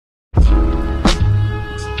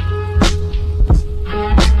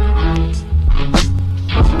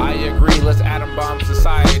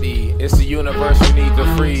universe we need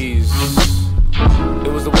to freeze.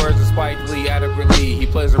 It was the words of Spike Lee adequately. He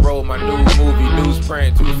plays a role in my new movie,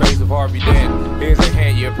 Newsprint, Two-Face of Harvey Dent. Here's a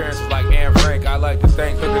hint, your appearance is like Anne Frank. I like to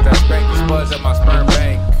thank hookers that spank the spuds at my sperm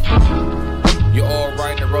bank. You're all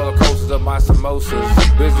riding the roller coasters of my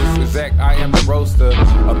samosas. Business exec, I am the roaster.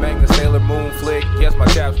 A manga Sailor Moon flick. Yes, my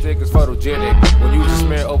chapstick is photogenic. When you just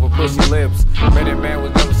smear over pussy lips. Minute Man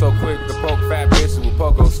was never so quick to poke fat bitches with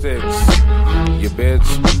pogo sticks. You bitch.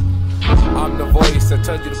 I'm the voice that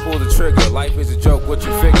tells you to pull the trigger. Life is a joke, what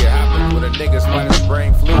you figure happens when a nigga spiders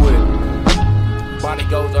brain fluid. Body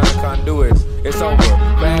goes under conduit. It's over,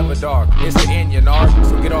 forever dark. It's the end, you narc.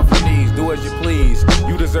 So get off your knees, do as you please.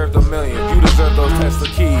 You deserve the millions, you deserve those Tesla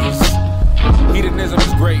keys. Hedonism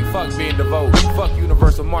is great, fuck being devout. Fuck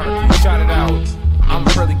universal monarchy, shout it out. I'm a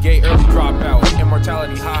fairly gay, early dropout.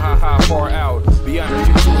 Immortality, ha ha ha, far out. Be honest,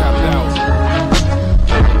 you too have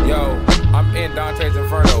doubt. Yo, I'm in Dante's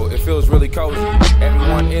Inferno, it feels really cozy.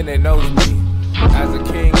 Everyone in it knows me. As a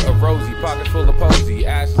king of rosy, pockets full of posy.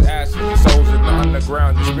 Ashes, ashes, your soul's in the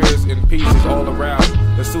underground. Your spirit's in pieces all around.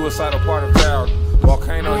 The suicidal part of town.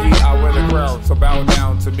 Volcano heat, I win the ground. So bow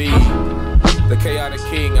down to me, the chaotic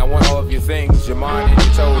king. I want all of your things, your mind and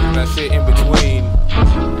your toes, and that shit in between.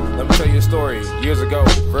 Let me tell you a story. Years ago,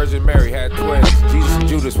 Virgin Mary had twins. Jesus and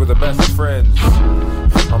Judas were the best of friends.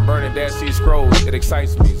 I'm burning Dead Sea Scrolls, it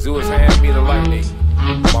excites me. Zeus hand me the lightning.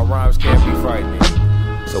 My rhymes can't be frightening,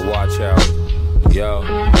 so watch out. Yo,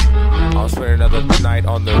 I'll spend another night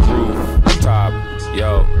on the rooftop.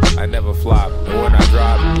 Yo, I never flop, and when I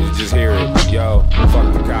drop, you just hear it. Yo,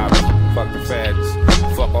 fuck the cops, fuck the feds,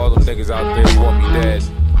 fuck all them niggas out there who want me dead.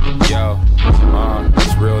 Yo,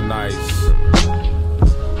 it's real nice.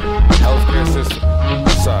 Healthcare system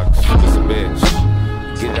sucks, it's a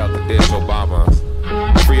bitch. Get it out the ditch, Obama.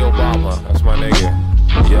 Free Obama, that's my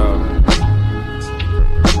nigga. Yo.